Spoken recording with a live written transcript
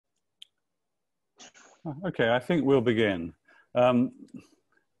Okay, I think we'll begin. Um,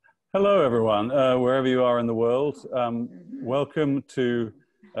 hello, everyone, wherever you are in the world. Welcome to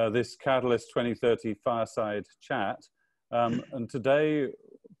this Catalyst 2030 Fireside Chat. And today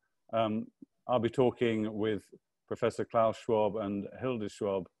I'll be talking with Professor Klaus Schwab and Hilde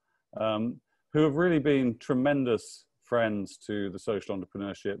Schwab, who have really been tremendous friends to the social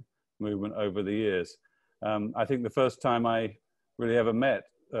entrepreneurship movement over the years. I think the first time I really ever met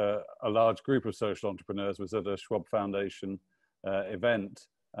a large group of social entrepreneurs was at a Schwab Foundation event,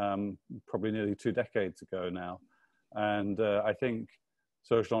 probably nearly 2 decades ago now. And I think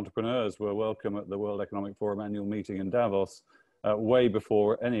social entrepreneurs were welcome at the World Economic Forum annual meeting in Davos way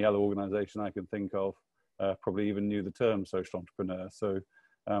before any other organization I can think of probably even knew the term social entrepreneur. So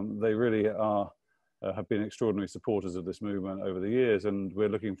they really are, have been extraordinary supporters of this movement over the years. And we're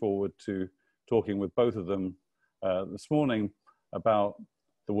looking forward to talking with both of them this morning about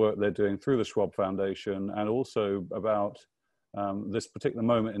the work they're doing through the Schwab Foundation, and also about this particular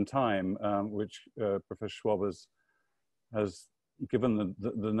moment in time, which Professor Schwab has given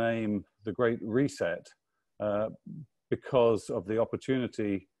the name The Great Reset, because of the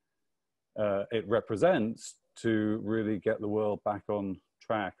opportunity it represents to really get the world back on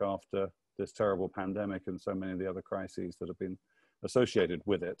track after this terrible pandemic and so many of the other crises that have been associated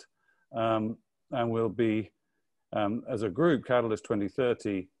with it. And we'll be, as a group, Catalyst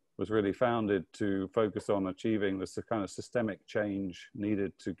 2030 was really founded to focus on achieving this kind of systemic change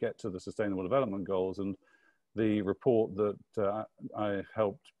needed to get to the Sustainable Development Goals. And the report that I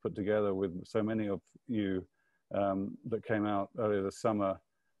helped put together with so many of you that came out earlier this summer,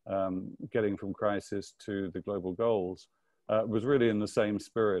 Getting from Crisis to the Global Goals, was really in the same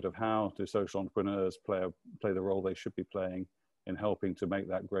spirit of how do social entrepreneurs play the role they should be playing in helping to make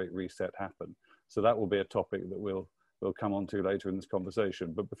that great reset happen. So that will be a topic that we'll come on to later in this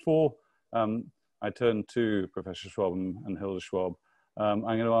conversation. But before I turn to Professor Schwab and Hilde Schwab, I'm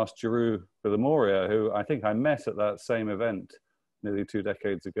going to ask Giroux Villamoria, who I think I met at that same event nearly 2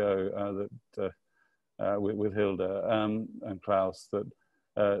 decades ago with Hilde and Klaus,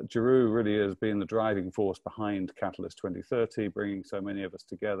 that Giroux really has been the driving force behind Catalyst 2030, bringing so many of us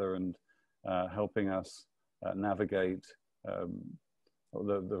together and helping us navigate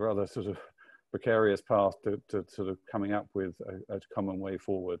the rather sort of precarious path to sort of coming up with a common way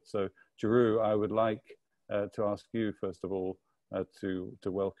forward. So Giroux, I would like to ask you first of all to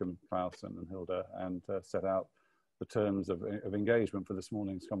welcome Klaus and Hilde and set out the terms of engagement for this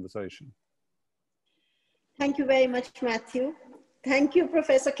morning's conversation. Thank you very much, Matthew. Thank you,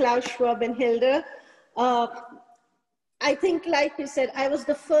 Professor Klaus Schwab and Hilde. I think, like you said, I was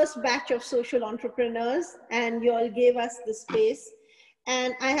the first batch of social entrepreneurs, and you all gave us the space.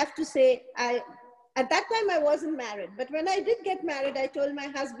 And I have to say, at that time I wasn't married, but when I did get married, I told my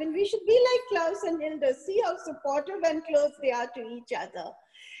husband, we should be like Klaus and Hilde, see how supportive and close they are to each other.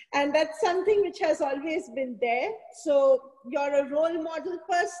 And that's something which has always been there. So you're a role model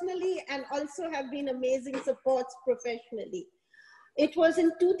personally, and also have been amazing supports professionally. It was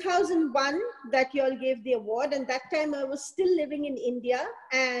in 2001 that you all gave the award, and that time I was still living in India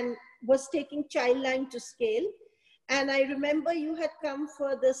and was taking Childline to scale. And I remember you had come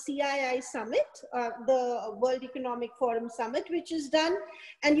for the CII Summit, the World Economic Forum Summit, which is done.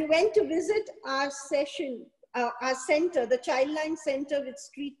 And you went to visit our session, our center, the Childline Center with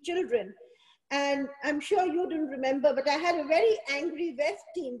street children. And I'm sure you didn't remember, but I had a very angry VEF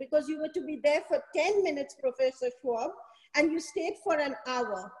team because you were to be there for 10 minutes, Professor Schwab, and you stayed for an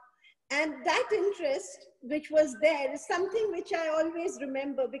hour. And that interest, which was there, is something which I always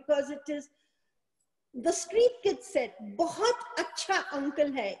remember, because it is, the street kids said, "Bahut acha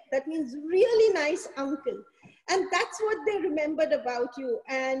uncle hai." That means really nice uncle. And that's what they remembered about you.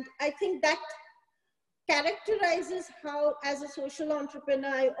 And I think that characterizes how, as a social entrepreneur,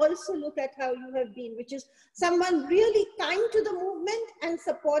 I also look at how you have been, which is someone really kind to the movement and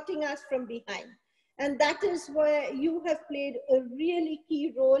supporting us from behind. And that is where you have played a really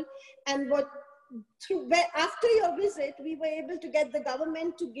key role. And after your visit, we were able to get the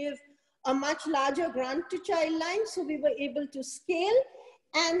government to give a much larger grant to Childline, so we were able to scale.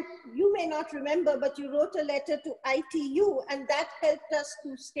 And you may not remember, but you wrote a letter to ITU, and that helped us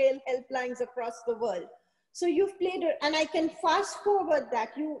to scale helplines across the world. So you've played, and I can fast forward that,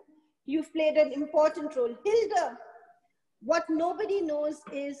 you've played an important role. Hilde, what nobody knows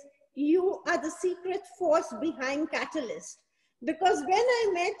is you are the secret force behind Catalyst. Because when I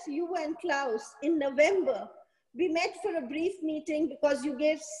met you and Klaus in November, we met for a brief meeting because you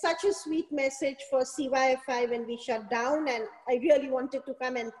gave such a sweet message for CYFI when we shut down, and I really wanted to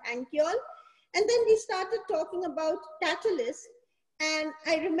come and thank you all. And then we started talking about Catalyst, And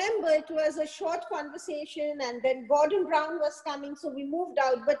I remember it was a short conversation, and then Gordon Brown was coming, so we moved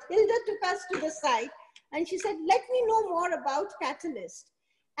out. But Hilde took us to the site and she said, let me know more about Catalyst.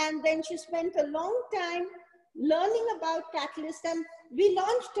 And then she spent a long time learning about Catalyst, and we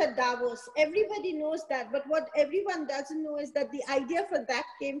launched at Davos. Everybody knows that, but what everyone doesn't know is that the idea for that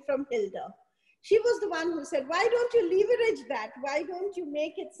came from Hilde. She was the one who said, why don't you leverage that? Why don't you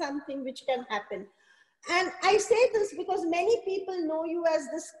make it something which can happen? And I say this because many people know you as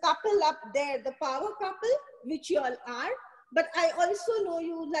this couple up there, the power couple, which you all are. But I also know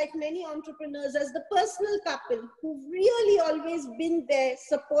you, like many entrepreneurs, as the personal couple who've really always been there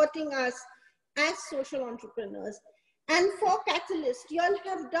supporting us as social entrepreneurs. And for Catalyst, you all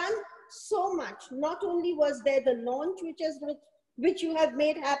have done so much. Not only was there the launch, which you have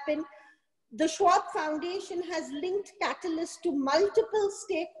made happen, the Schwab Foundation has linked Catalyst to multiple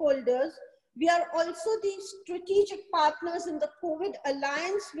stakeholders. We are also the strategic partners in the COVID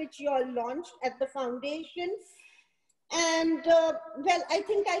Alliance, which you all launched at the foundation. And well, I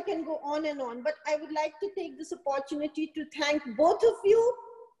think I can go on and on, but I would like to take this opportunity to thank both of you,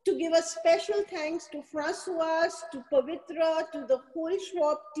 to give a special thanks to Francois, to Pavitra, to the whole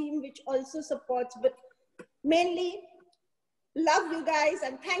Schwab team, which also supports, but mainly love you guys,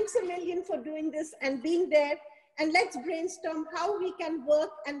 and thanks a million for doing this and being there. And let's brainstorm how we can work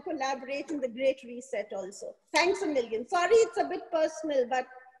and collaborate in the Great Reset also. Thanks a million. Sorry, it's a bit personal, but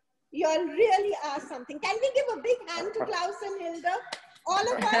you all really are something. Can we give a big hand to Klaus and Hilde?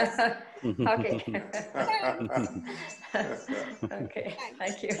 All of us? Okay. Okay,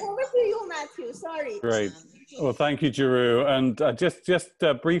 thank you. Over to you, Matthew. Sorry. Great. Well, thank you, Jeru. And just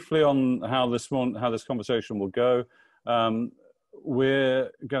briefly on how this conversation will go.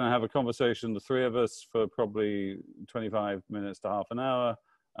 We're going to have a conversation, the three of us, for probably 25 minutes to half an hour.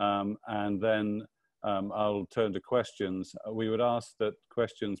 And then I'll turn to questions. We would ask that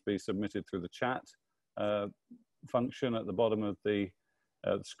questions be submitted through the chat function at the bottom of the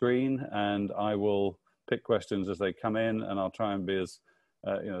screen, and I will pick questions as they come in, and I'll try and be as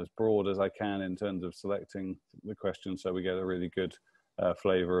as broad as I can in terms of selecting the questions, so we get a really good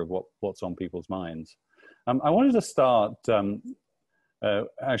flavor of what's on people's minds. I wanted to start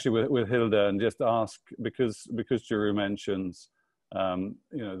actually with Hilde and just ask, because Jeru mentions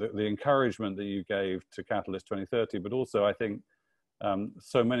the encouragement that you gave to Catalyst 2030, but also I think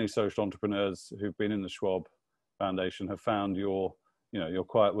so many social entrepreneurs who've been in the Schwab Foundation have found your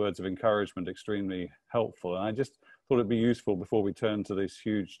quiet words of encouragement extremely helpful. And I just thought it'd be useful, before we turn to these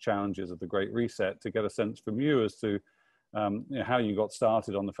huge challenges of the Great Reset, to get a sense from you as to how you got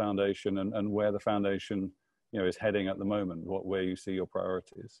started on the foundation, and where the foundation is heading at the moment, where you see your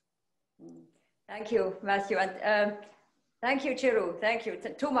priorities. Thank you, Matthew, and thank you, Jeru. Thank you.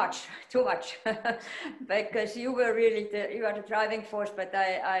 Too much, because you were really you are the driving force. But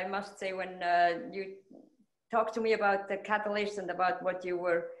I must say, when you talked to me about the Catalyst and about what you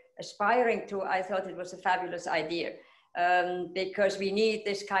were aspiring to, I thought it was a fabulous idea, because we need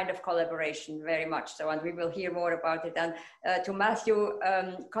this kind of collaboration very much so, and we will hear more about it. And to Matthew,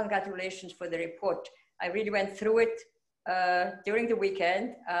 congratulations for the report. I really went through it during the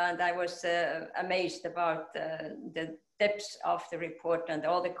weekend, and I was amazed about the depths of the report and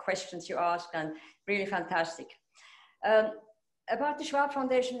all the questions you asked, and really fantastic. About the Schwab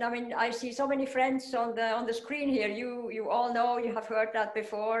Foundation, I mean, I see so many friends on the screen here. You all know, you have heard that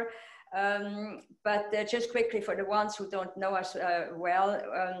before, but just quickly for the ones who don't know us well,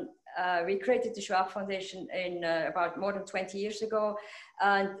 we created the Schwab Foundation in about more than 20 years ago,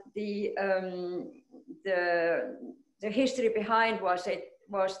 and the history behind was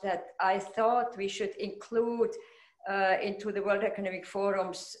that I thought we should include into the World Economic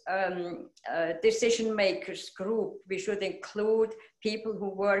Forum's decision makers group. We should include people who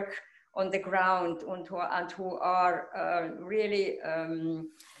work on the ground and who are really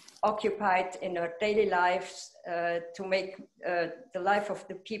occupied in our daily lives to make the life of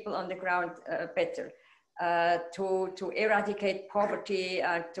the people on the ground better, to eradicate poverty,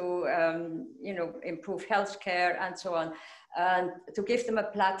 and to improve healthcare and so on, and to give them a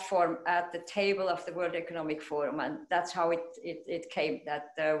platform at the table of the World Economic Forum. And that's how it came,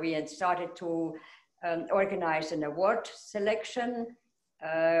 that we had started to organize an award selection.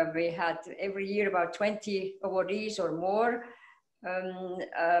 We had every year about 20 awardees or more,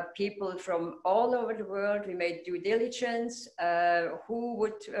 people from all over the world. We made due diligence, who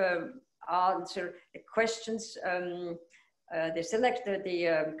would answer the questions. They selected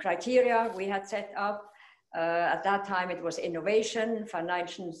the criteria we had set up. At that time, it was innovation,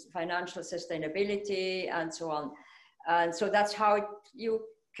 financial sustainability, and so on. And so that's how you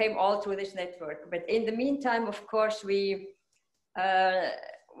came all to this network. But in the meantime, of course, we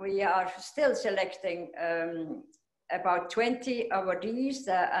We are still selecting about 20 awardees,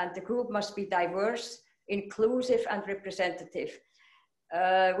 and the group must be diverse, inclusive, and representative.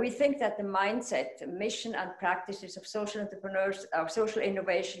 We think that the mindset, mission, and practices of social entrepreneurs, of social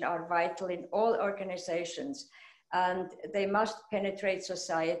innovation are vital in all organizations, and they must penetrate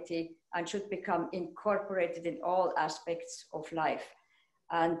society and should become incorporated in all aspects of life.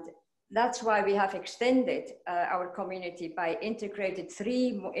 And that's why we have extended our community by integrating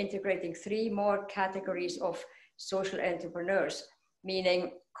three more categories of social entrepreneurs,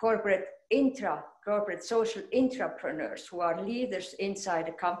 meaning corporate social intrapreneurs who are leaders inside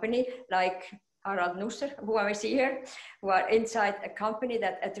a company, like Harald Nusser, who I see here, who are inside a company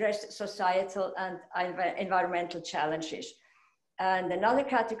that address societal and environmental challenges. And another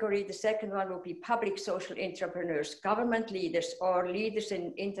category, the second one, will be public social entrepreneurs, government leaders, or leaders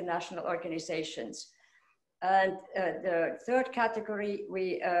in international organizations. And the third category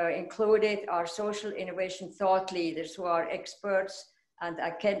we included are social innovation thought leaders, who are experts and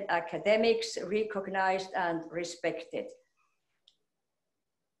academics, recognized and respected.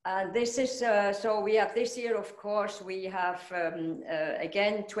 And this is, so we have this year, of course, we have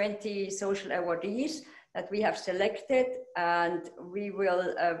again 20 social awardees that we have selected, and we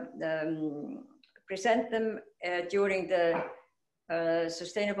will present them during the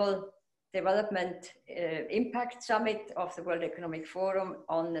Sustainable Development Impact Summit of the World Economic Forum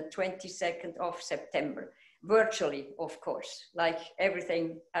on the 22nd of September, virtually, of course, like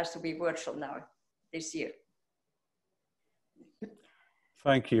everything has to be virtual now this year.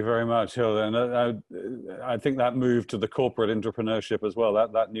 Thank you very much, Hilde. And I think that move to the corporate entrepreneurship as well,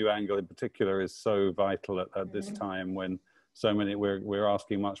 that new angle in particular is so vital at this time when so many, we're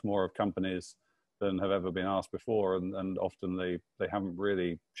asking much more of companies than have ever been asked before. And often they haven't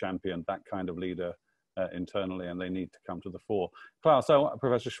really championed that kind of leader internally, and they need to come to the fore. Klaus,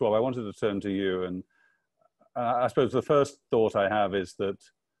 Professor Schwab, I wanted to turn to you. And I suppose the first thought I have is that,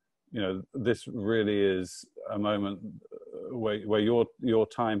 you know, this really is a moment where your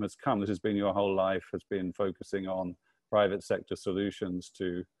time has come. This has been your whole life, has been focusing on private sector solutions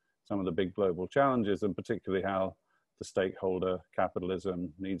to some of the big global challenges, and particularly how the stakeholder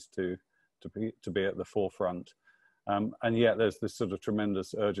capitalism needs to be at the forefront. And yet there's this sort of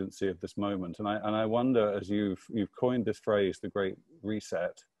tremendous urgency of this moment. And I wonder, as you've coined this phrase, the Great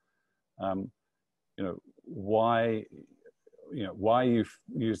Reset, you know, why you've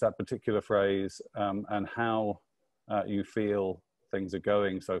used that particular phrase, and how you feel things are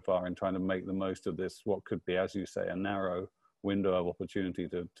going so far in trying to make the most of this, what could be, as you say, a narrow window of opportunity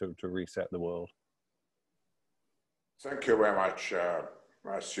to reset the world. Thank you very much,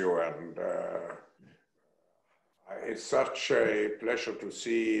 Matthew. And it's such a pleasure to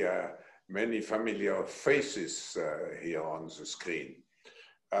see many familiar faces here on the screen.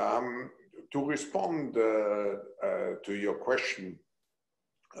 To respond to your question,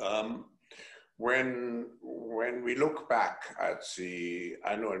 when we look back at the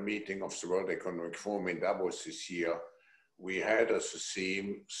annual meeting of the World Economic Forum in Davos this year, we had as a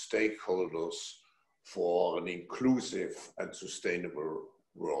theme stakeholders for an inclusive and sustainable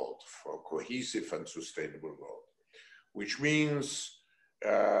world, for a cohesive and sustainable world, which means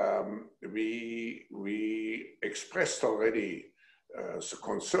we expressed already the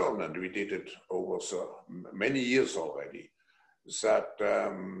concern, and we did it over so many years already, that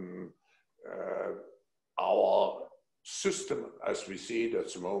our system, as we see it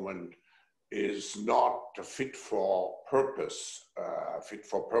at the moment, is not fit for purpose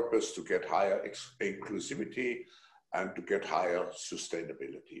to get higher inclusivity and to get higher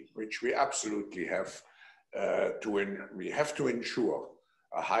sustainability, which we absolutely have we have to ensure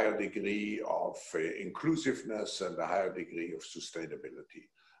a higher degree of inclusiveness and a higher degree of sustainability.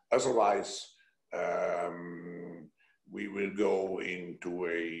 Otherwise, we will go into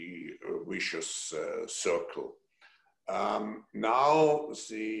a vicious circle. Now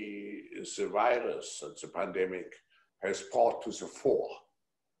the virus and the pandemic has brought to the fore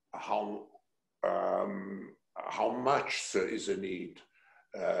how much there is a need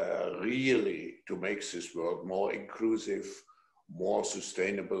really to make this world more inclusive, more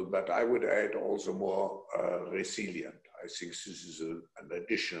sustainable, but I would add also more resilient. I think this is an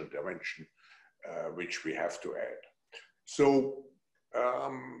additional dimension which we have to add. So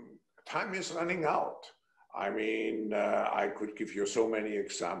time is running out. I mean, I could give you so many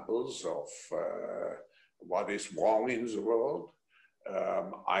examples of what is wrong in the world.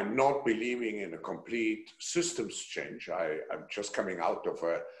 I'm not believing in a complete systems change. I'm just coming out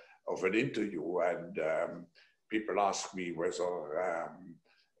of an interview, and people ask me whether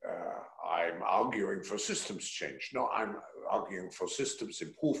I'm arguing for systems change. No, I'm arguing for systems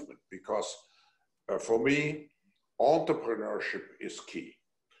improvement, because for me, entrepreneurship is key.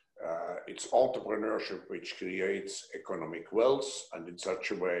 It's entrepreneurship which creates economic wealth, and in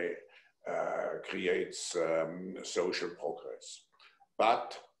such a way creates social progress.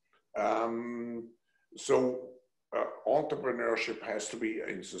 But entrepreneurship has to be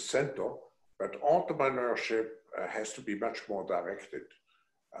in the center, but entrepreneurship has to be much more directed.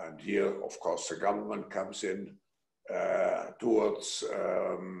 And here, of course, the government comes in towards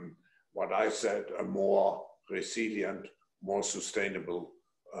what I said, a more resilient, more sustainable,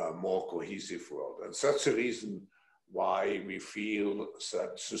 more cohesive world. And that's the reason why we feel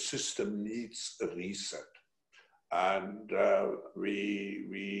that the system needs a reset. And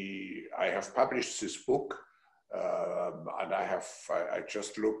I have published this book, and I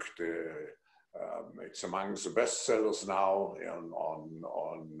just looked, it's among the bestsellers now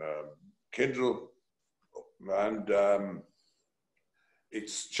on Kindle, and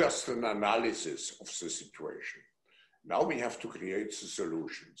it's just an analysis of the situation. Now we have to create the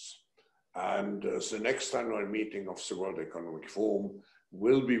solutions. And the next annual meeting of the World Economic Forum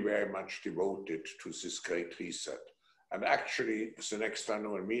will be very much devoted to this great reset. And actually, the next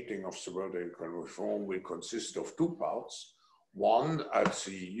annual meeting of the World Economic Forum will consist of two parts. One at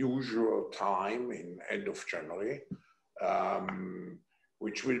the usual time in end of January,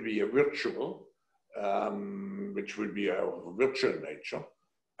 which will be a virtual nature.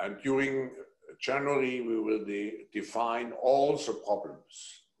 And during January, we will define all the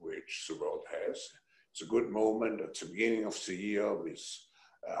problems which the world has. It's a good moment at the beginning of the year with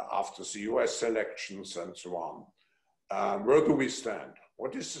after the US elections and so on. Where do we stand?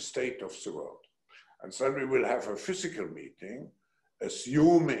 What is the state of the world? And then we will have a physical meeting,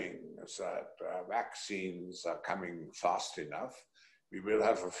 assuming that vaccines are coming fast enough. We will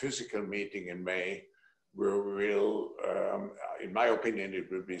have a physical meeting in May, where we will, in my opinion,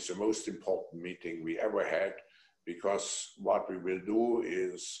 it will be the most important meeting we ever had, because what we will do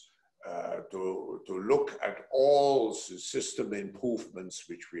is to look at all the system improvements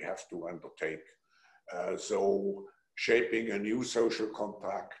which we have to undertake. So shaping a new social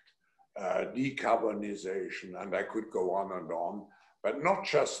contract, decarbonization, and I could go on, but not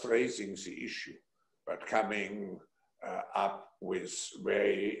just raising the issue, but coming up with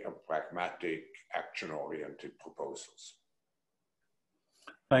very pragmatic, action-oriented proposals.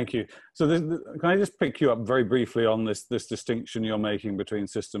 Thank you. So can I just pick you up very briefly on this distinction you're making between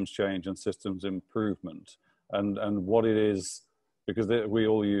systems change and systems improvement, and what it is, because we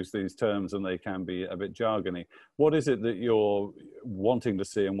all use these terms and they can be a bit jargony. What is it that you're wanting to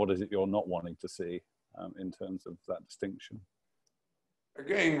see and what is it you're not wanting to see in terms of that distinction?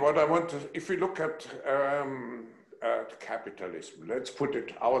 Again, what I want to, if we look at capitalism, let's put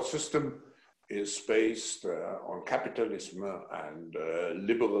it, our system is based on capitalism and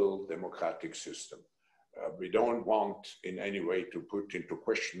liberal democratic system. We don't want in any way to put into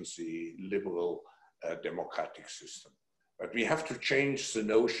question the liberal democratic system, but we have to change the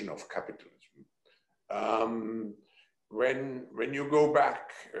notion of capitalism. When you go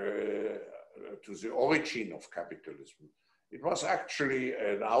back to the origin of capitalism, it was actually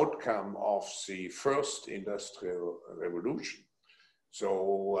an outcome of the first industrial revolution.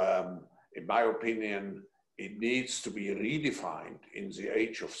 So in my opinion, it needs to be redefined in the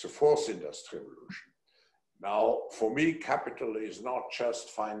age of the fourth industrial revolution. Now, for me, capital is not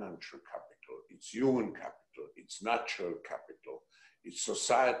just financial capital, it's human capital, it's natural capital, it's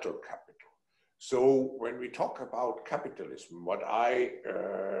societal capital. So when we talk about capitalism, what I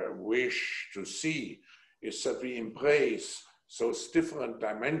wish to see is that we embrace those different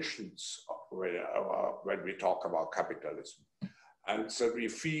dimensions when we talk about capitalism, and that we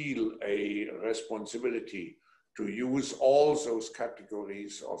feel a responsibility to use all those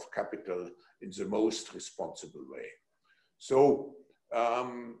categories of capital in the most responsible way. So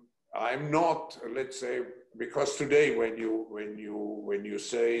I'm not, let's say, because today when you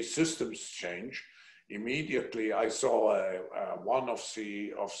say systems change, immediately I saw one of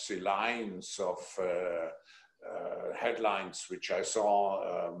the lines of headlines which I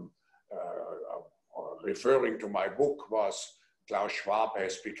saw referring to my book was Klaus Schwab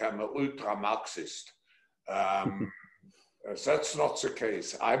has become an ultra-Marxist. That's not the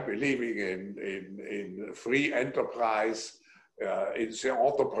case. I'm believing in free enterprise, in the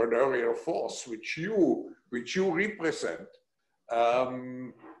entrepreneurial force which you represent,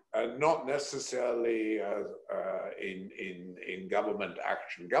 and not necessarily in government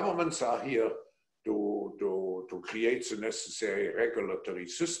action. Governments are here to create the necessary regulatory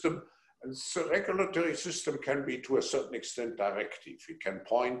system, And so regulatory system can be to a certain extent directive. It can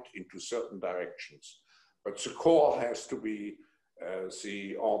point into certain directions, but the core has to be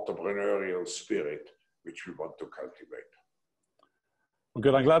the entrepreneurial spirit which we want to cultivate. Well,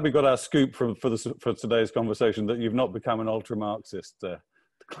 good. I'm glad we got our scoop for today's conversation that you've not become an ultra-Marxist,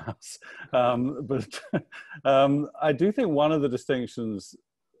 Klaus. I do think one of the distinctions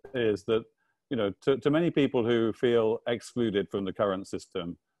is that, you know, to many people who feel excluded from the current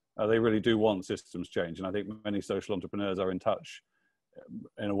system, they really do want systems change. And I think many social entrepreneurs are in touch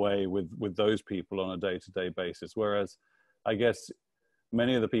in a way with those people on a day-to-day basis. Whereas I guess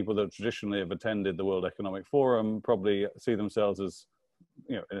many of the people that traditionally have attended the World Economic Forum probably see themselves as,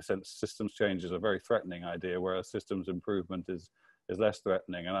 you know, in a sense, systems change is a very threatening idea, whereas systems improvement is less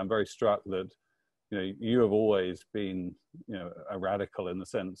threatening. And I'm very struck that, you know, you have always been, you know, a radical in the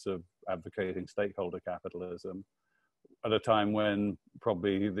sense of advocating stakeholder capitalism at a time when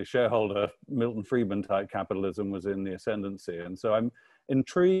probably the shareholder Milton Friedman type capitalism was in the ascendancy. And so I'm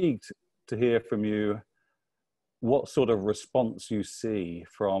intrigued to hear from you what sort of response you see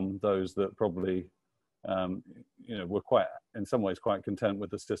from those that probably, you know, were quite, in some ways, quite content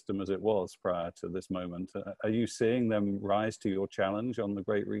with the system as it was prior to this moment. Are you seeing them rise to your challenge on the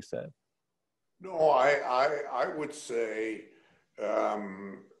Great Reset? No, I would say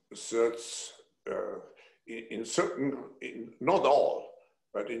that's in certain, not all,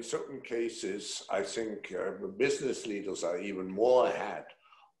 but in certain cases, I think business leaders are even more ahead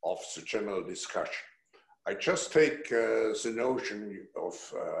of the general discussion. I just take the notion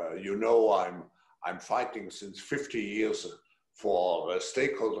of, you know, I'm fighting since 50 years for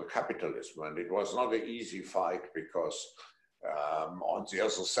stakeholder capitalism, and it was not an easy fight because on the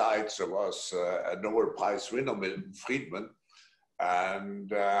other side there was a Nobel Prize winner, Milton Friedman,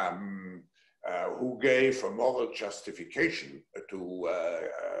 and who gave a moral justification to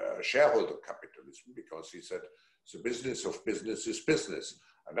shareholder capitalism, because he said the business of business is business.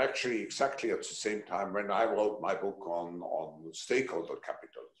 And actually, exactly at the same time when I wrote my book on stakeholder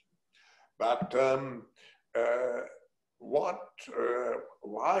capitalism. But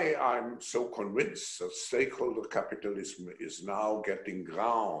why I'm so convinced that stakeholder capitalism is now getting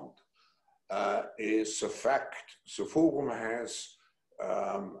ground is the fact the Forum has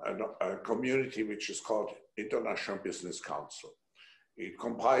a community which is called International Business Council. It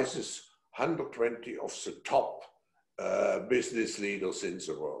comprises 120 of the top business leaders in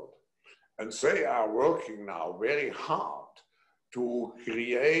the world. And they are working now very hard to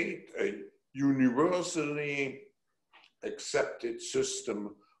create a universally accepted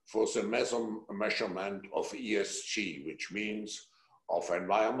system for the measurement of ESG, which means of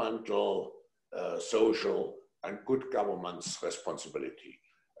environmental, social, and good governance responsibility.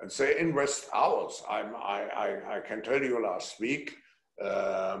 And they invest hours. I can tell you last week,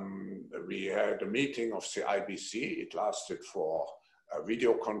 we had a meeting of the IBC. It lasted for a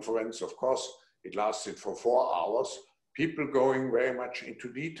video conference, of course. It lasted for 4 hours. People going very much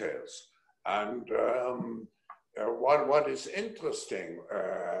into details. And what is interesting,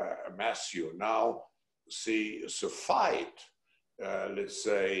 Matthew, now the fight, let's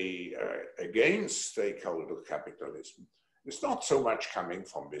say, against stakeholder capitalism is not so much coming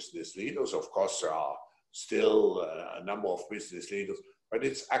from business leaders. Of course, there are still a number of business leaders, but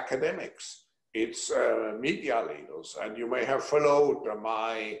it's academics, it's media leaders. And you may have followed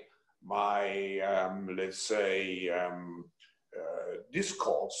my let's say,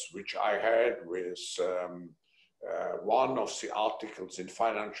 discourse, which I had with one of the articles in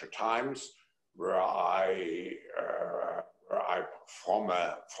Financial Times, where I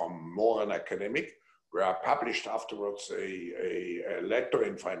from more an academic, where I published afterwards a letter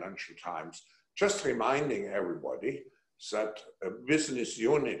in Financial Times, just reminding everybody that a business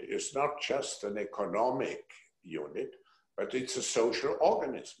unit is not just an economic unit, but it's a social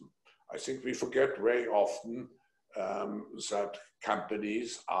organism. I think we forget very often that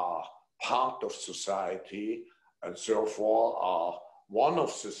companies are part of society and therefore are one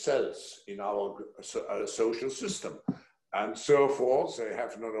of the cells in our social system. And therefore, they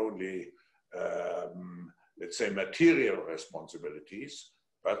have not only, let's say, material responsibilities,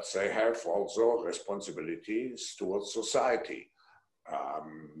 but they have also responsibilities towards society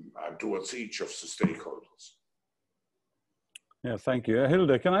and towards each of the stakeholders. Yeah, thank you.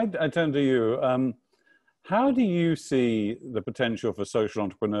 Hilde, can I turn to you? How do you see the potential for social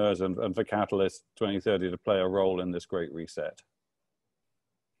entrepreneurs and for Catalyst 2030 to play a role in this Great Reset?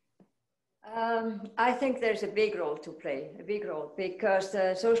 I think there's a big role to play, a big role, because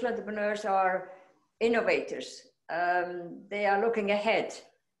social entrepreneurs are innovators. They are looking ahead.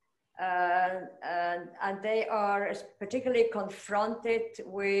 and they are particularly confronted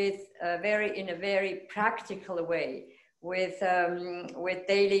with in a very practical way with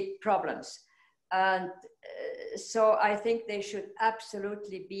daily problems. And so I think they should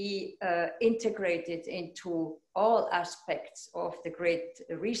absolutely be integrated into all aspects of the Great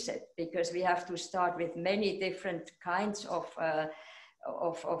Reset, because we have to start with many different kinds of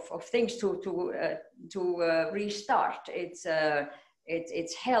things to restart. It's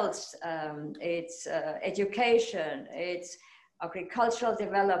health, it's education, it's agricultural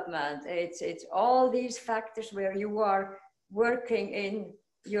development, it's all these factors where you are working in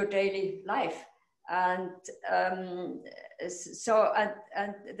your daily life. And and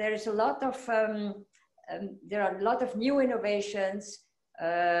there is a lot of there are a lot of new innovations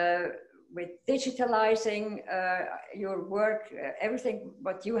with digitalizing your work. Everything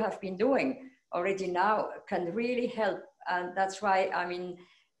what you have been doing already now can really help, and that's why, I mean,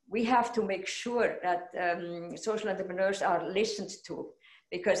 we have to make sure that social entrepreneurs are listened to,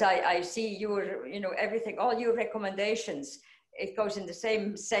 because I see your, you know, everything, all your recommendations. It goes in the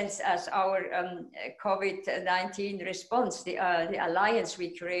same sense as our COVID-19 response, the alliance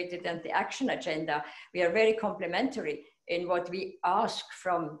we created and the action agenda. We are very complementary in what we ask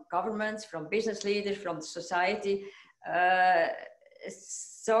from governments, from business leaders, from society.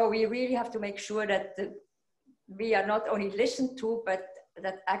 So we really have to make sure that we are not only listened to, but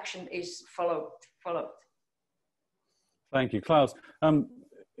that action is followed. Thank you, Klaus.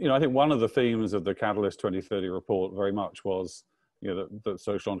 You know, I think one of the themes of the Catalyst 2030 report very much was, you know, that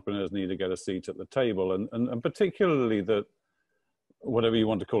social entrepreneurs need to get a seat at the table, and particularly that whatever you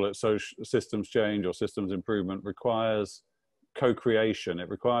want to call it, social systems change or systems improvement requires co-creation. It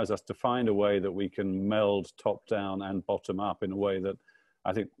requires us to find a way that we can meld top down and bottom up in a way that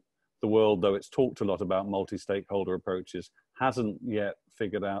I think the world, though it's talked a lot about multi-stakeholder approaches, hasn't yet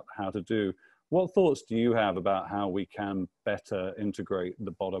figured out how to do. What thoughts do you have about how we can better integrate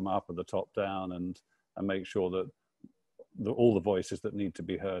the bottom up and the top down and make sure that all the voices that need to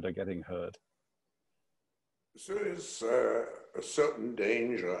be heard are getting heard? There is a certain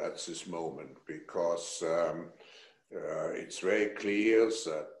danger at this moment, because it's very clear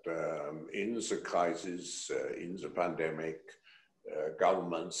that in the crisis, in the pandemic,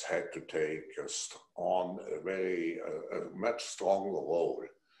 governments had to take on a much stronger role.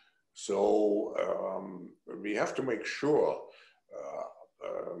 So we have to make sure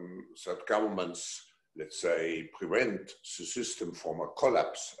that governments, let's say, prevent the system from a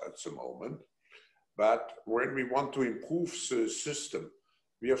collapse at the moment. But when we want to improve the system,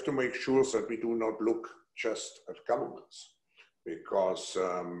 we have to make sure that we do not look just at governments, because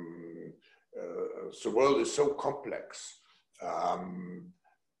the world is so complex.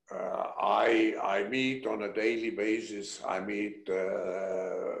 I meet on a daily basis, I meet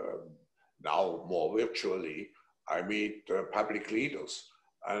now more virtually, I meet public leaders,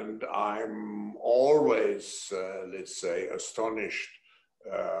 and I'm always, let's say, astonished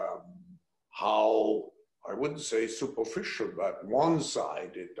how, I wouldn't say superficial, but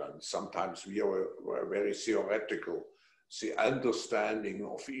one-sided, and sometimes we are very theoretical, the understanding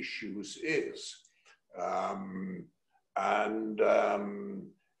of issues is.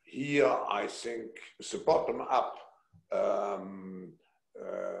 Here I think the bottom-up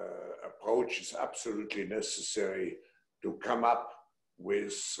approach is absolutely necessary to come up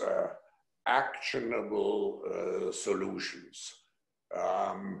with actionable solutions.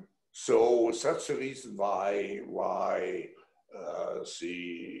 So that's the reason why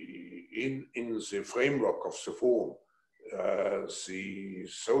in the framework of the forum, the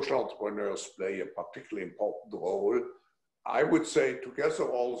social entrepreneurs play a particularly important role. I would say together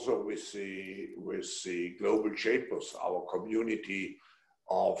also with the global shapers, our community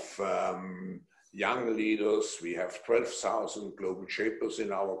of young leaders. We have 12,000 global shapers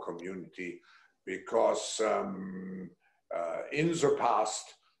in our community, because in the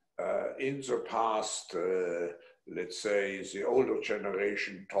past, let's say, the older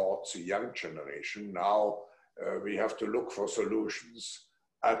generation taught the young generation. Now we have to look for solutions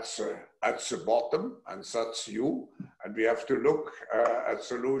at the bottom, and that's you. And we have to look at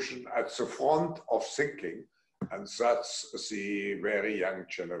solution at the front of thinking, and that's the very young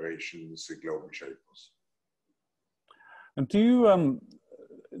generation, the global shapers. And do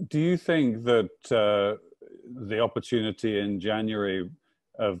you think that the opportunity in January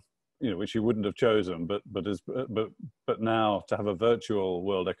of, you know, which you wouldn't have chosen, but now to have a virtual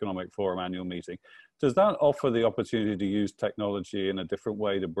World Economic Forum annual meeting, does that offer the opportunity to use technology in a different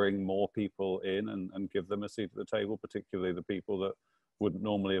way to bring more people in and give them a seat at the table, particularly the people that wouldn't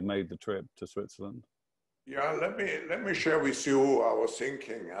normally have made the trip to Switzerland? Yeah, let me share with you our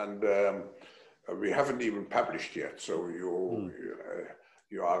thinking, and we haven't even published yet, so you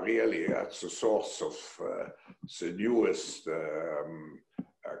are really at the source of the newest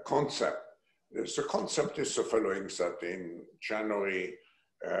concept. The concept is the following: that in January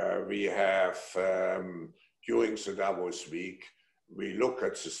we have during the Davos week we look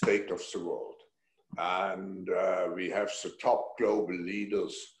at the state of the world, and we have the top global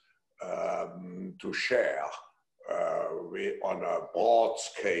leaders to share on a broad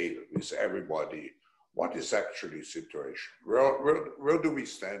scale with everybody what is actually the situation. Where do we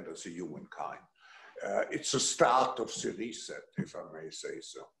stand as a humankind? It's a start of the reset, if I may say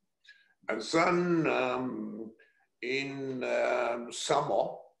so. And then in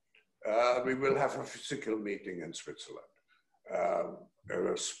summer, we will have a physical meeting in Switzerland.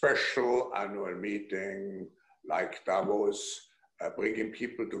 A special annual meeting like Davos, bringing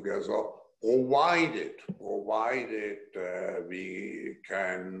people together, provided we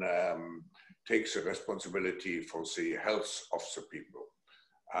can take the responsibility for the health of the people.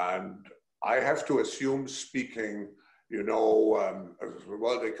 And I have to assume, speaking, you know, the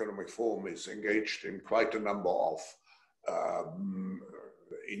World Economic Forum is engaged in quite a number of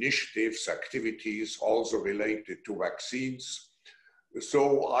initiatives, activities, also related to vaccines.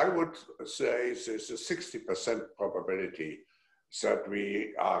 So I would say there's a 60% probability that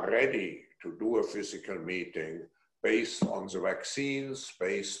we are ready to do a physical meeting based on the vaccines,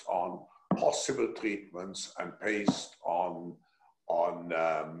 based on possible treatments, and based on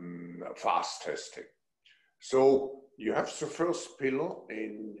fast testing. So you have the first pillar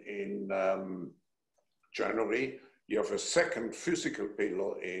in January. You have a second physical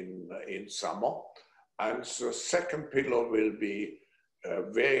pillar in summer, and the second pillar will be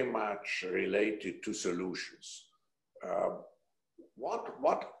very much related to solutions.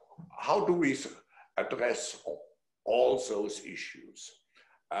 How do we address all those issues?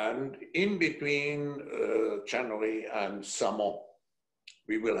 And in between January and summer,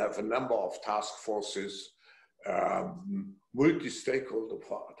 we will have a number of task forces, multi-stakeholder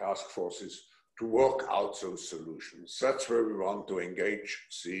task forces, to work out those solutions. That's where we want to engage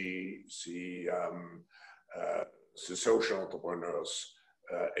the social entrepreneurs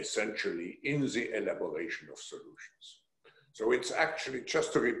essentially in the elaboration of solutions. So it's actually,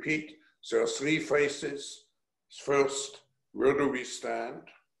 just to repeat, there are three phases. First, where do we stand?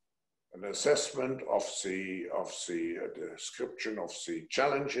 An assessment of the description of the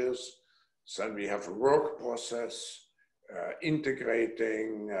challenges. Then we have a work process,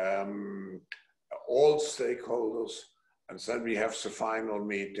 integrating all stakeholders. And then we have the final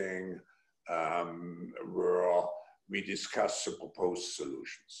meeting where we discuss the proposed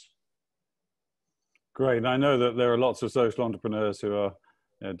solutions. Great. And I know that there are lots of social entrepreneurs who are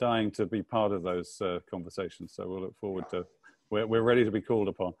dying to be part of those conversations. So we'll look forward to, we're ready to be called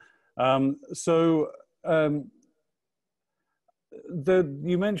upon. You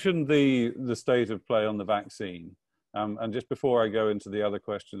mentioned the state of play on the vaccine. And just before I go into the other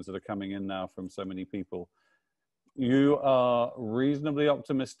questions that are coming in now from so many people, you are reasonably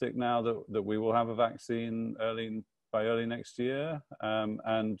optimistic now that we will have a vaccine by early next year?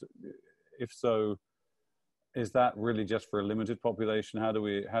 And if so, is that really just for a limited population? How do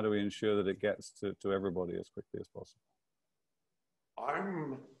we ensure that it gets to everybody as quickly as possible?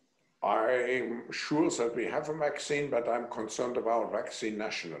 I'm sure that we have a vaccine, but I'm concerned about vaccine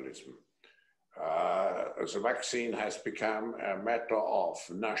nationalism. The vaccine has become a matter of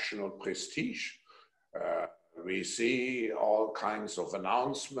national prestige. We see all kinds of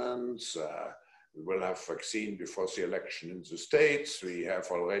announcements. We will have vaccine before the election in the States. We have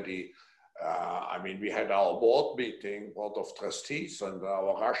already, we had our board meeting, board of trustees, and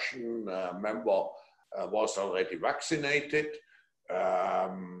our Russian member was already vaccinated.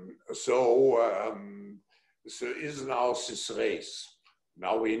 So there is now this race.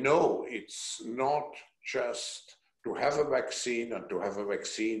 Now we know it's not just to have a vaccine and to have a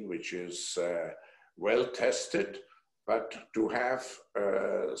vaccine which is well tested, but to have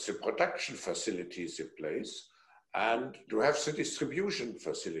the production facilities in place and to have the distribution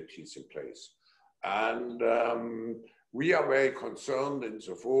facilities in place. And we are very concerned in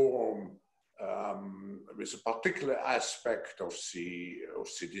the forum with a particular aspect of the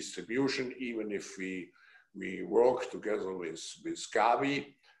distribution, even if we work together with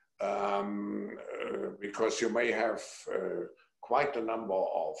Gavi, because you may have quite a number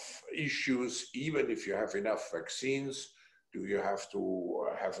of issues, even if you have enough vaccines. Do you have to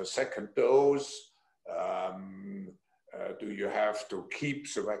have a second dose? Do you have to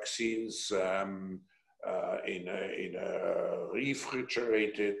keep the vaccines in a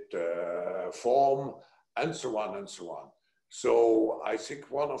refrigerated form? and so on and so on. So I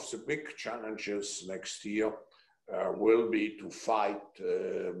think one of the big challenges next year will be to fight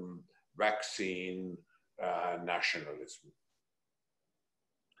vaccine nationalism.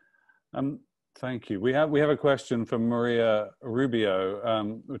 Thank you. We have a question from Maria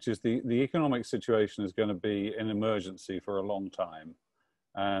Rubio, which is the economic situation is going to be an emergency for a long time.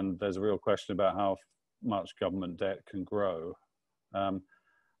 And there's a real question about how much government debt can grow. And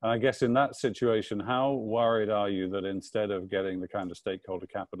I guess in that situation, how worried are you that instead of getting the kind of stakeholder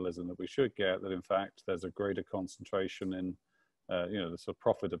capitalism that we should get, that in fact there's a greater concentration in, you know, the sort of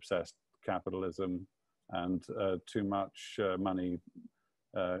profit-obsessed capitalism and too much money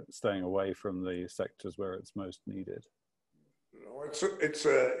staying away from the sectors where it's most needed? No, it's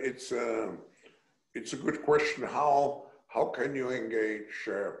a good question. How can you engage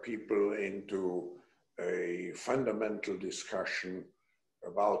people into a fundamental discussion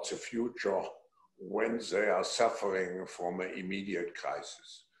about the future when they are suffering from an immediate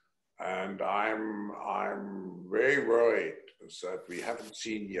crisis? And I'm very worried that we haven't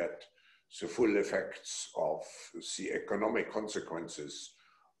seen yet the full effects of the economic consequences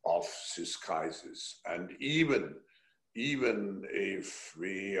of this crisis. And even if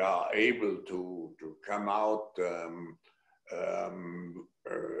we are able to come out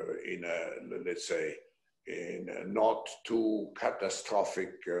in a, let's say, in a not too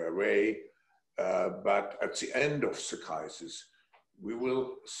catastrophic way, but at the end of the crisis, we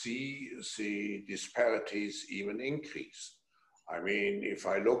will see the disparities even increase. I mean, if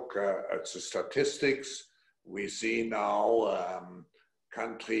I look at the statistics, we see now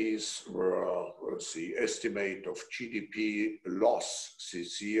countries where the estimate of GDP loss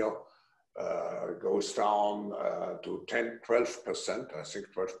this year goes down to 10–12%. I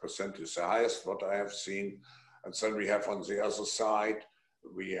think 12% is the highest what I have seen. And then we have on the other side,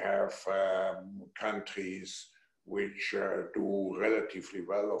 we have countries which do relatively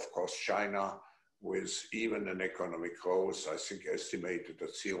well. Of course, China, with even an economic growth, I think estimated at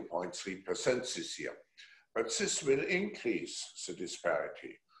 0.3% this year. But this will increase the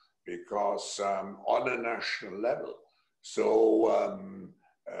disparity because on a national level. So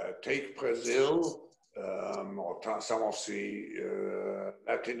take Brazil or some of the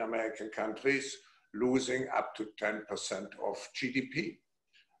Latin American countries losing up to 10% of GDP.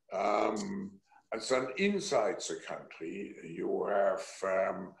 And then inside the country, you have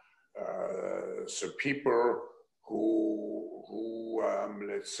the people who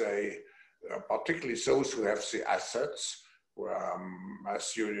let's say, particularly those who have the assets.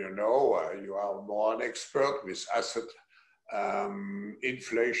 As you know, you are more an expert with asset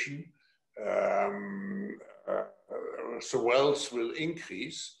inflation. So wealth will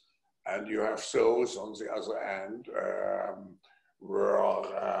increase, and you have those on the other hand where,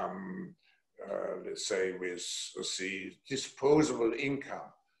 let's say, with the disposable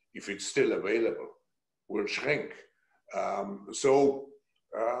income, if it's still available, will shrink. So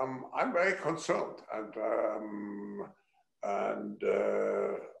I'm very concerned, and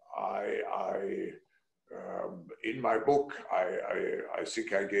in my book, I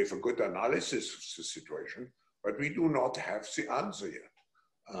think I gave a good analysis of the situation, but we do not have the answer yet.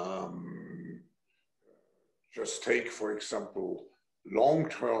 Just take, for example,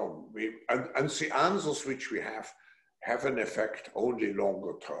 long-term, and the answers which we have an effect only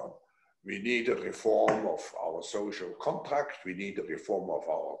longer term. We need a reform of our social contract. We need a reform of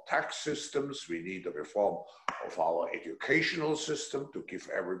our tax systems. We need a reform of our educational system to give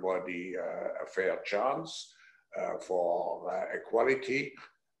everybody a fair chance for equality.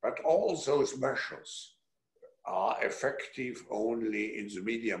 But all those measures are effective only in the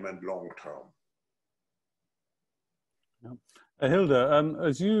medium and long term. Yeah. Hilde,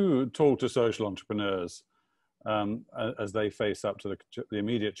 as you talk to social entrepreneurs, as they face up to the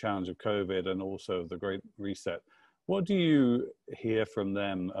immediate challenge of COVID and also the Great Reset, what do you hear from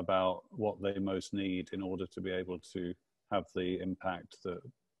them about what they most need in order to be able to have the impact that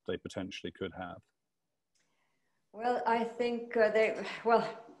they potentially could have? Well, I think well,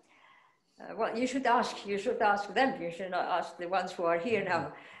 you should ask them. You should not ask the ones who are here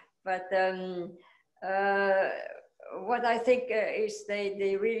now. But what I think is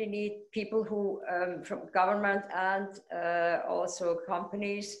they really need people who, from government and also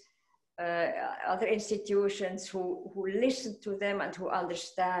companies, other institutions who listen to them and who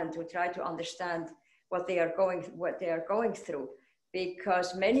try to understand what they are going through,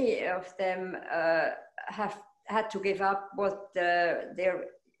 because many of them have had to give up what their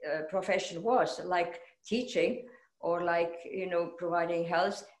profession was, like teaching or like, you know, providing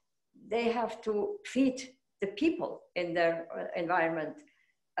health. They have to feed the people in their environment,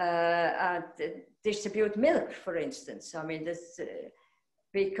 and distribute milk, for instance. I mean, this,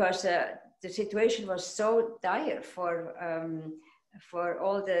 because the situation was so dire for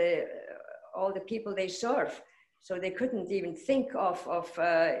all the people they serve. So they couldn't even think of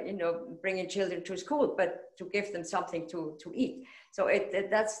you know, bringing children to school, but to give them something to eat. So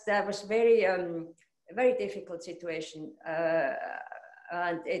that was very very difficult situation,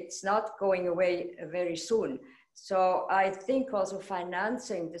 and it's not going away very soon. So I think also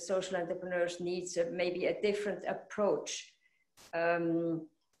financing the social entrepreneurs needs maybe a different approach,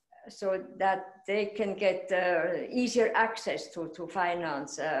 so that they can get easier access to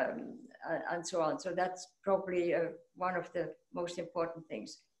finance and so on. So that's probably one of the most important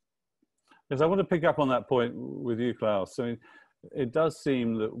things. Yes, I want to pick up on that point with you, Klaus. I mean, it does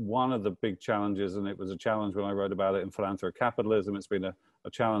seem that one of the big challenges, and it was a challenge when I wrote about it in Philanthropic Capitalism, it's been a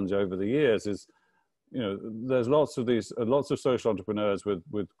challenge over the years, is, you know, there's lots of social entrepreneurs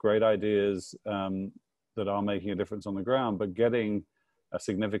with great ideas that are making a difference on the ground, but getting a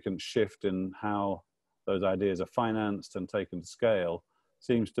significant shift in how those ideas are financed and taken to scale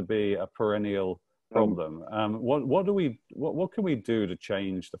seems to be a perennial problem. What can we do to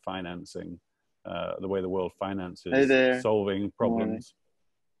change the financing, the way the world finances solving problems?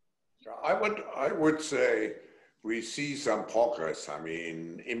 I would say we see some progress. I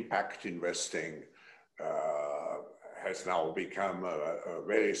mean, impact investing has now become a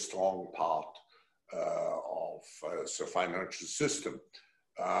very strong part of the financial system.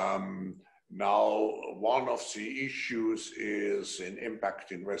 Now, one of the issues is in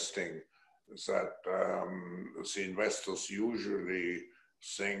impact investing that the investors usually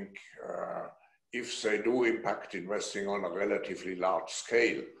think if they do impact investing on a relatively large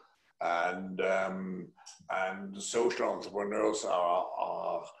scale, and social entrepreneurs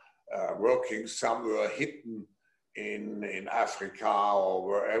are working somewhere hidden in Africa or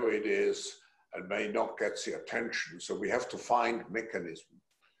wherever it is, and may not get the attention. So we have to find mechanisms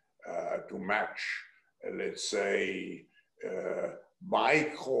to match, let's say,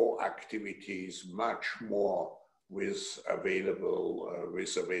 micro activities much more with available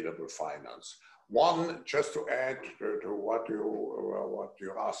finance. One, just to add to what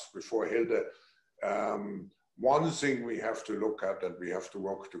you asked before, Hilde, one thing we have to look at and we have to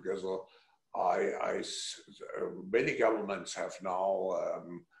work together. Many governments have now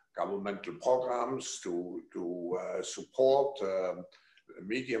governmental programs to support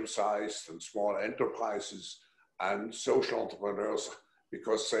medium-sized and small enterprises, and social entrepreneurs,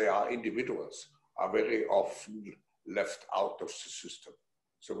 because they are individuals, are very often left out of the system.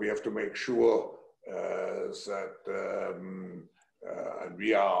 So we have to make sure that and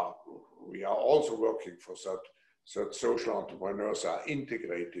we are also working for that social entrepreneurs are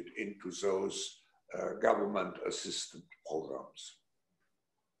integrated into those government-assisted programs.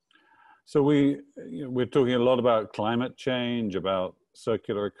 So we're talking a lot about climate change, about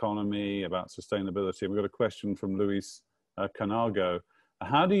circular economy, about sustainability. We've got a question from Luis Camargo.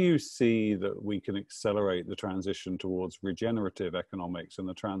 How do you see that we can accelerate the transition towards regenerative economics and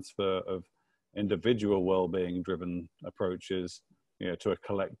the transfer of individual well-being driven approaches, you know, to a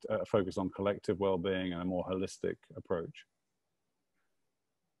focus on collective well-being and a more holistic approach?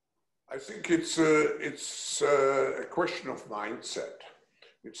 I think it's a question of mindset.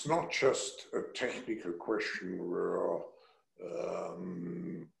 It's not just a technical question where of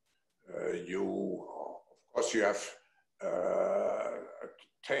course you have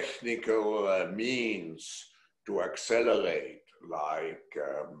technical means to accelerate, like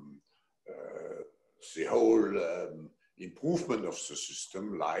the whole improvement of the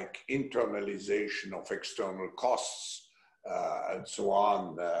system, like internalization of external costs and so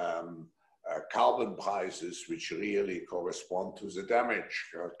on, carbon prices, which really correspond to the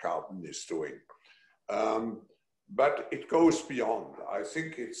damage carbon is doing. But it goes beyond. I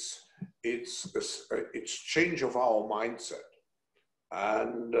think it's change of our mindset.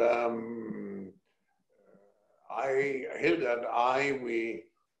 And Hilde and I, we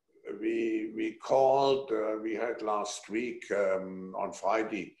called, we had last week on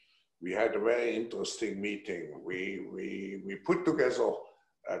Friday, we had a very interesting meeting. We put together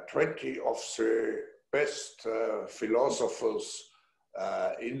 20 of the best philosophers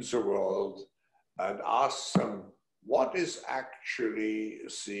in the world and asked them, what is actually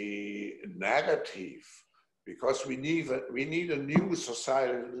the narrative? Because we need a new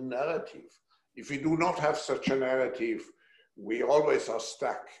societal narrative. If we do not have such a narrative, we always are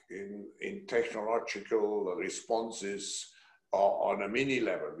stuck in technological responses or on a mini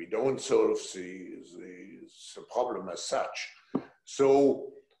level. We don't solve the problem as such.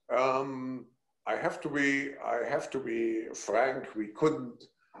 So I have to be frank. We couldn't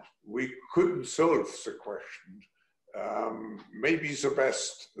we couldn't solve the question. Maybe the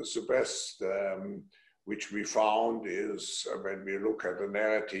best which we found is when we look at the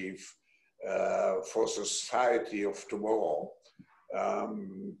narrative for society of tomorrow.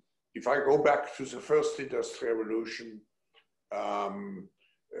 If I go back to the first industrial revolution,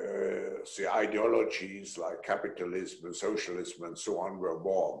 the ideologies like capitalism and socialism and so on were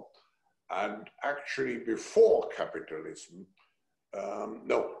born. And actually before capitalism,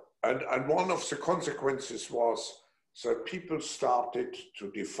 and one of the consequences was that people started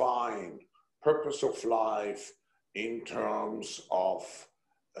to define purpose of life in terms of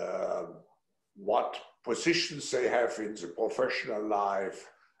what positions they have in the professional life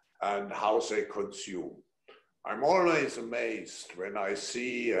and how they consume. I'm always amazed when I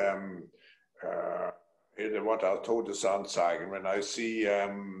see what our Todesanzeigen, when I see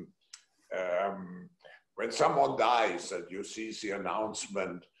when someone dies, that you see the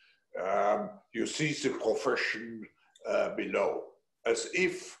announcement, you see the profession below, as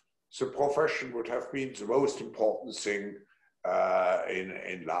if the profession would have been the most important thing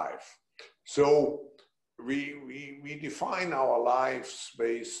in life. So we define our lives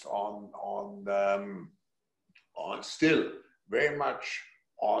based on still very much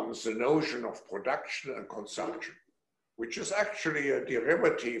on the notion of production and consumption, which is actually a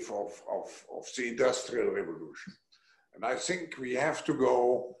derivative of the Industrial Revolution. And I think we have to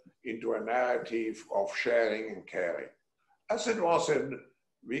go into a narrative of sharing and caring. As it was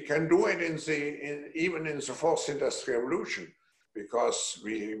we can do it even in the Fourth Industrial Revolution, because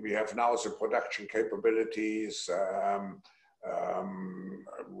we have now the production capabilities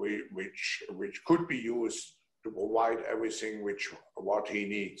which could be used to provide everything what he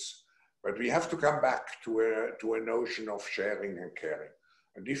needs. But we have to come back to a notion of sharing and caring.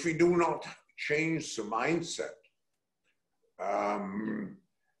 And if we do not change the mindset,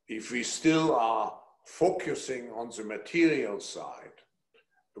 if we still are focusing on the material side,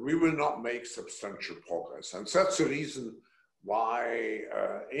 we will not make substantial progress. And that's the reason why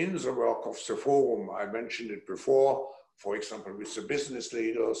in the work of the forum, I mentioned it before, for example, with the business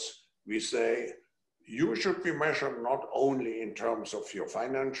leaders, we say, you should be measured not only in terms of your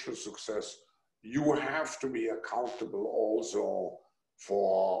financial success, you have to be accountable also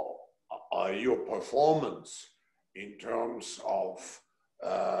for your performance in terms of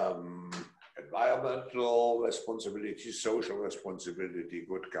environmental responsibility, social responsibility,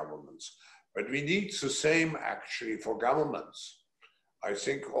 good governance. But we need the same actually for governments. I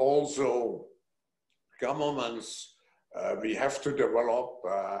think also governments, we have to develop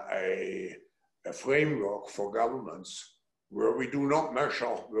a framework for governments where we do not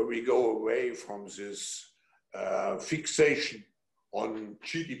measure, where we go away from this fixation on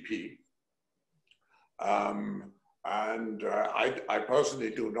GDP. I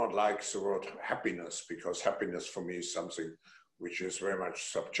personally do not like the word happiness, because happiness for me is something which is very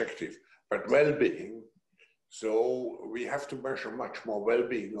much subjective, but well-being. So we have to measure much more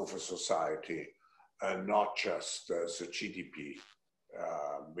well-being of a society and not just the GDP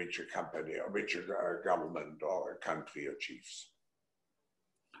which a company or which a government or a country achieves.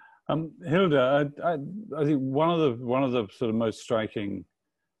 Hilde, I think one of the sort of most striking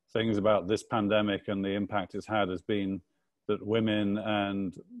things about this pandemic and the impact it's had has been that women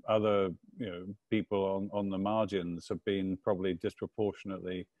and other people on the margins have been probably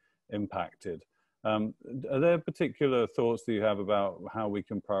disproportionately impacted. Are there particular thoughts that you have about how we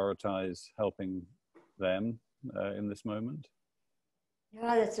can prioritize helping them in this moment?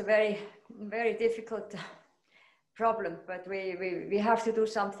 Yeah, that's a very, very difficult problem, but we have to do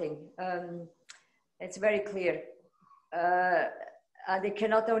something. It's very clear. And it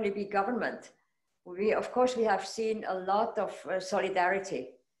cannot only be government. Of course, we have seen a lot of solidarity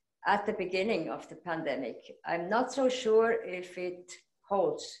at the beginning of the pandemic. I'm not so sure if it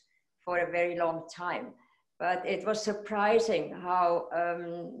holds for a very long time, but it was surprising how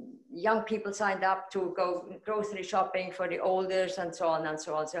young people signed up to go grocery shopping for the elders and so on and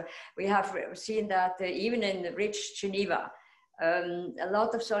so on. So we have seen that even in rich Geneva, a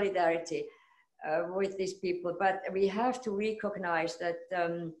lot of solidarity with these people, but we have to recognize that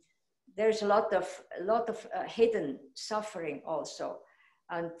there's a lot of hidden suffering also,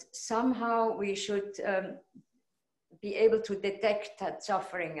 and somehow we should be able to detect that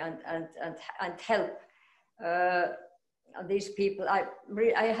suffering and help these people. I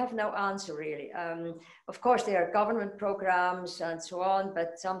have no answer really. Of course, there are government programs and so on,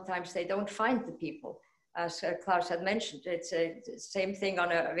 but sometimes they don't find the people. As Klaus had mentioned, it's the same thing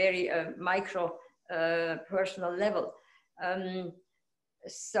on a very micro personal level.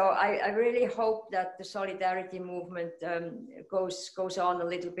 So I really hope that the solidarity movement goes on a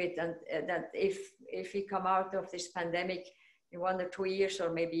little bit, and that if we come out of this pandemic in 1 or 2 years, or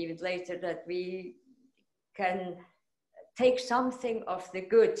maybe even later, that we can take something of the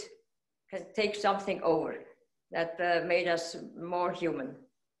good, can take something over that made us more human.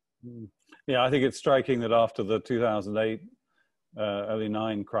 Yeah, I think it's striking that after the 2008, early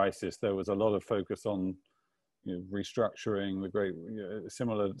 9 crisis, there was a lot of focus on restructuring, the great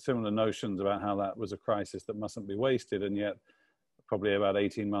similar notions about how that was a crisis that mustn't be wasted, and yet probably about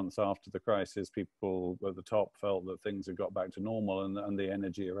 18 months after the crisis, people at the top felt that things had got back to normal, and the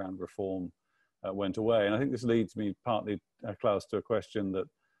energy around reform went away. And I think this leads me partly, Klaus, to a question that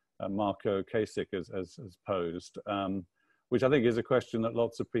Marco Kasich has posed, which I think is a question that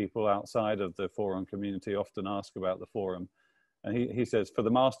lots of people outside of the forum community often ask about the forum. And he says, for the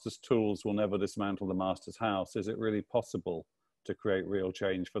master's tools will never dismantle the master's house. Is it really possible to create real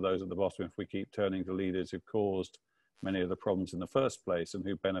change for those at the bottom if we keep turning to leaders who caused many of the problems in the first place and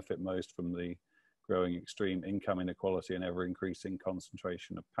who benefit most from the growing extreme income inequality and ever increasing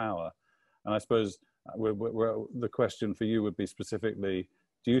concentration of power? And I suppose the question for you would be specifically,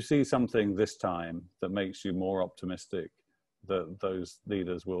 do you see something this time that makes you more optimistic that those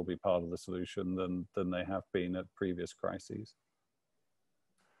leaders will be part of the solution than they have been at previous crises?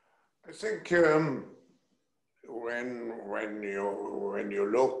 I think when you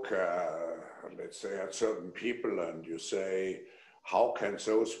look, let's say, at certain people and you say, how can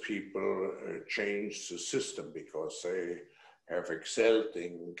those people change the system because they have excelled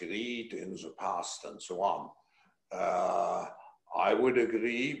in greed in the past and so on? I would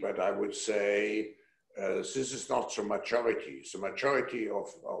agree, but I would say this is not the majority. The majority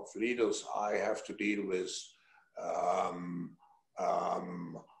of leaders I have to deal with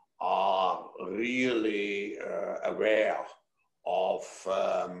are really aware of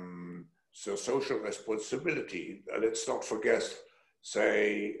the social responsibility. Let's not forget,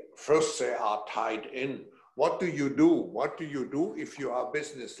 first they are tied in. What do you do? What do you do if you are a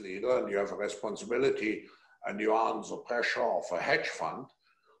business leader and you have a responsibility and you are under pressure of a hedge fund,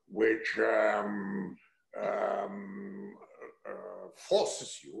 which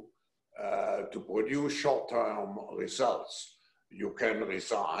forces you to produce short-term results? You can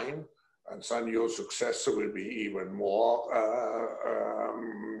resign, and then your successor will be even more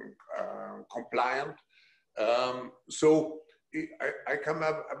compliant. So I come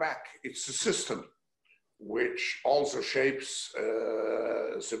back. It's the system which also shapes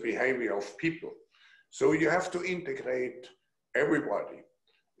the behavior of people. So you have to integrate everybody.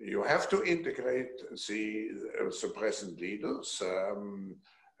 You have to integrate the present leaders,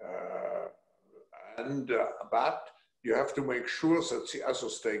 but you have to make sure that the other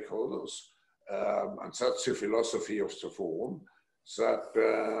stakeholders, and that's the philosophy of the forum,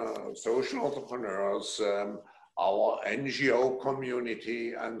 that social entrepreneurs, our NGO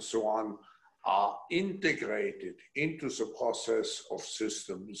community and so on, are integrated into the process of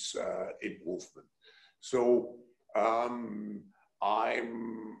systems improvement. So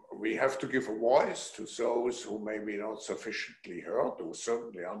we have to give a voice to those who may be not sufficiently heard, who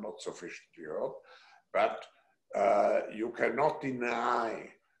certainly are not sufficiently heard, but you cannot deny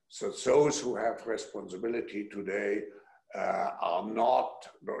that those who have responsibility today are not,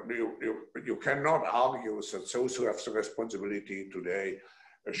 you cannot argue that those who have the responsibility today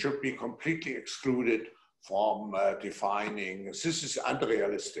should be completely excluded from defining. This is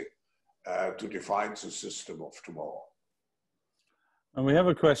unrealistic to define the system of tomorrow. And we have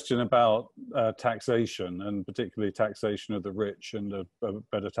a question about taxation, and particularly taxation of the rich and a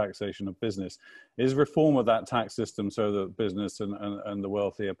better taxation of business. Is reform of that tax system so that business and the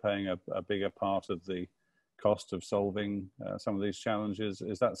wealthy are paying a bigger part of the cost of solving some of these challenges?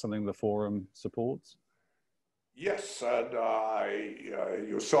 Is that something the forum supports? Yes, and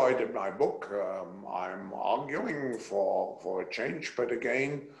you saw it in my book. I'm arguing for a change, but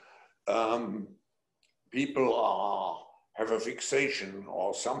again, people have a fixation,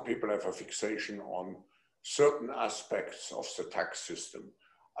 or some people have a fixation on certain aspects of the tax system.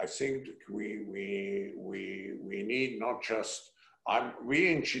 I think we need not just, we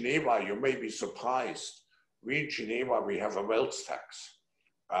in Geneva, you may be surprised, we in Geneva, we have a wealth tax.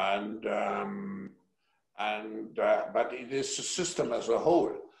 But it is the system as a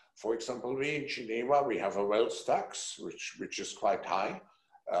whole. For example, we in Geneva, we have a wealth tax, which is quite high,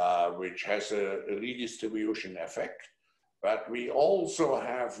 which has a redistribution effect. But we also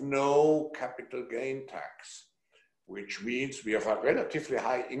have no capital gain tax, which means we have a relatively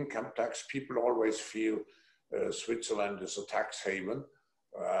high income tax. People always feel Switzerland is a tax haven,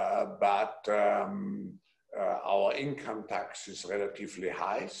 but Our income tax is relatively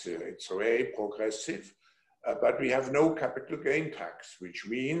high, so it's very progressive, but we have no capital gain tax, which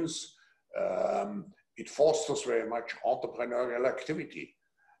means it fosters very much entrepreneurial activity.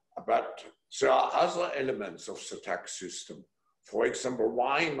 But there are other elements of the tax system. For example,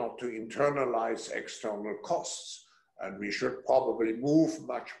 why not to internalize external costs? And we should probably move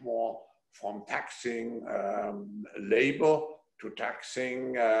much more from taxing labor to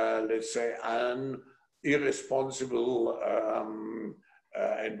taxing, let's say, an irresponsible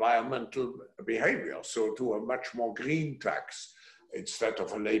environmental behavior. So to a much more green tax instead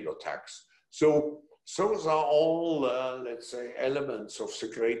of a labor tax. So those are all, let's say, elements of the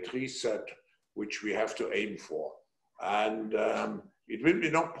Great Reset which we have to aim for. And it will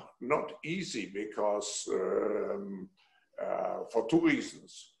be not easy because for two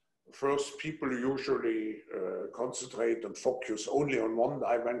reasons. First, people usually concentrate and focus only on one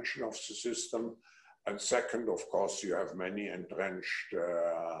dimension of the system. And second, of course, you have many entrenched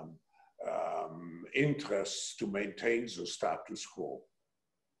interests to maintain the status quo.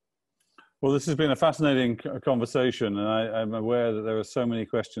 Well, this has been a fascinating conversation, and I'm aware that there are so many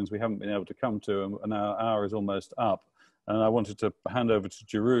questions we haven't been able to come to, and our hour is almost up. And I wanted to hand over to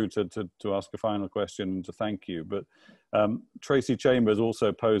Giroux to ask a final question and to thank you. But Tracy Chambers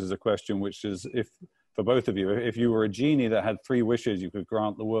also poses a question, which is, if for both of you, if you were a genie that had 3 wishes you could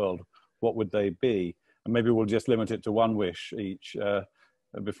grant the world, what would they be? And maybe we'll just limit it to 1 wish each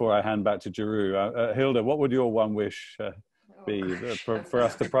before I hand back to Giroux. Hilde, what would your 1 wish be for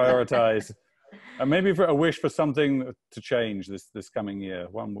us to prioritize? And maybe for a wish for something to change this coming year.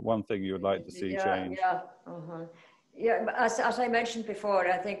 One thing you would like to see change. Yeah, as I mentioned before,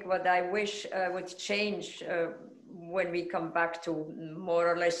 I think what I wish would change when we come back to more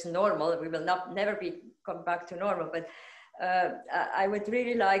or less normal. We will never come back to normal, but I would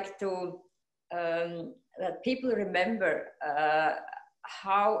really like to that people remember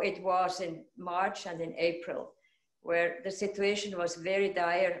how it was in March and in April, where the situation was very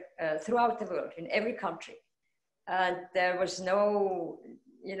dire throughout the world, in every country, and there was no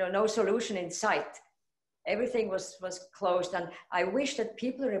solution in sight. Everything was closed, and I wish that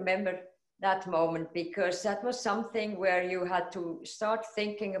people remember that moment, because that was something where you had to start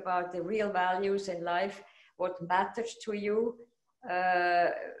thinking about the real values in life, what matters to you,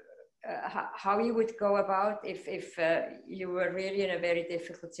 how you would go about if you were really in a very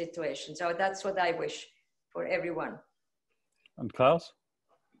difficult situation. So that's what I wish for everyone. And Klaus?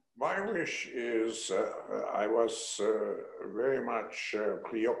 My wish is, I was very much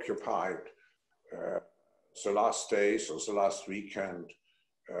preoccupied the last days or the last weekend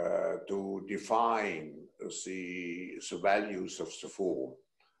to define the values of the forum.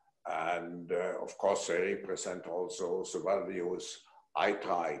 And of course, they represent also the values I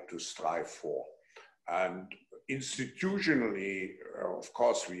try to strive for. And institutionally, of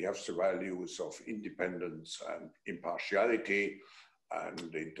course, we have the values of independence and impartiality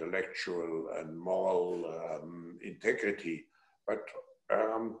and intellectual and moral integrity. But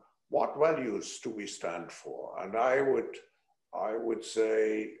what values do we stand for? And I would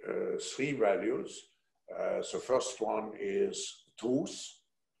say 3 values. The first one is truth.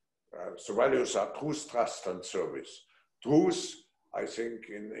 The values are truth, trust, and service. Truth, I think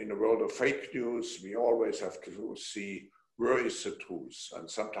in a world of fake news, we always have to see where is the truth. And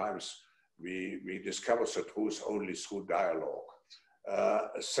sometimes we discover the truth only through dialogue.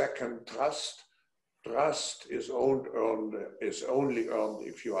 Second, trust. Trust is only earned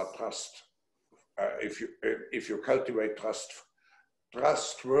if you are if you cultivate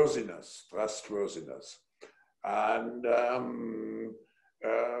trustworthiness. And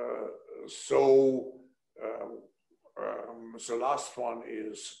the last one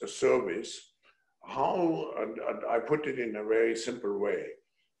is a service. How, and I put it in a very simple way,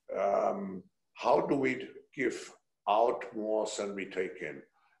 how do we give out more than we take in?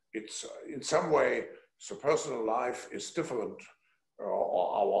 It's in some way, the personal life is different,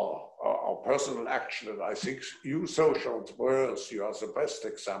 or our personal action. And I think you social entrepreneurs, you are the best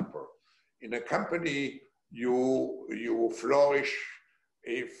example. In a company, you flourish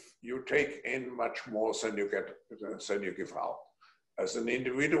if you take in much more than you give out. As an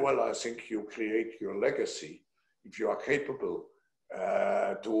individual, I think you create your legacy if you are capable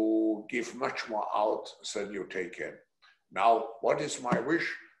to give much more out than you take in. Now, what is my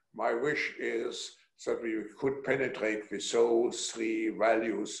wish? My wish is that we could penetrate with those 3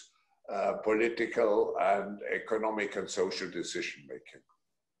 values, political and economic and social decision making.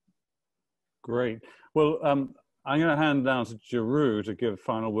 Great. Well, I'm going to hand down to Giroux to give a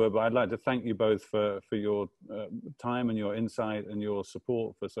final word, but I'd like to thank you both for your time and your insight and your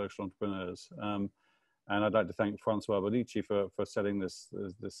support for social entrepreneurs. And I'd like to thank Francois Bodici for setting this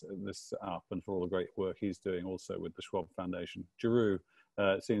up and for all the great work he's doing also with the Schwab Foundation. Giroux,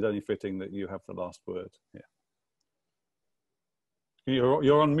 it seems only fitting that you have the last word here.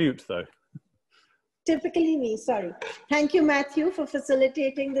 You're on mute though. Typically me, sorry. Thank you, Matthew, for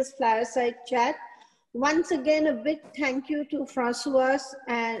facilitating this Fireside chat. Once again, a big thank you to Francois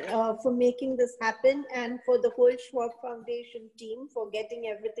and for making this happen, and for the whole Schwab Foundation team for getting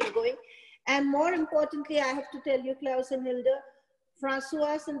everything going. And more importantly, I have to tell you, Klaus and Hilde,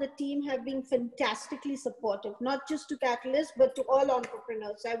 Francois and the team have been fantastically supportive, not just to Catalyst, but to all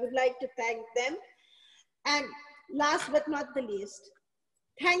entrepreneurs. I would like to thank them. And last but not the least,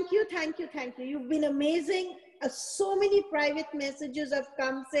 thank you, thank you, thank you. You've been amazing. So many private messages have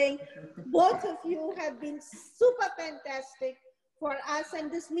come saying, both of you have been super fantastic for us.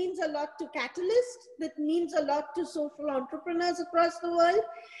 And this means a lot to Catalyst. That means a lot to social entrepreneurs across the world.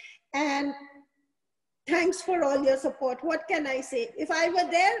 And thanks for all your support. What can I say? If I were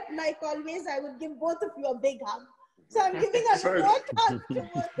there, like always, I would give both of you a big hug. So I'm giving a short hug to both of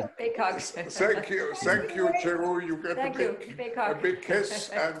you. Big hugs. Thank you, Giroux. You get a big kiss,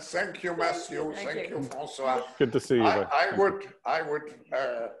 and thank you, Matthew. Thank you, Francois. Good to see you. I would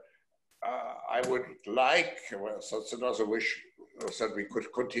like, well, that's another wish, that we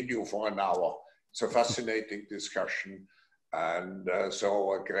could continue for an hour. It's a fascinating discussion, and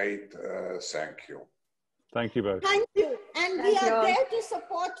so a great thank you. Thank you both. Thank you. And we are there to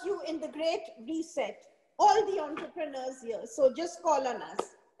support you in the great reset. All the entrepreneurs here. So just call on us.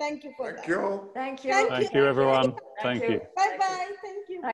 Thank you for that. Thank you. Thank you. Thank you, everyone. Thank you. Bye-bye. Thank you.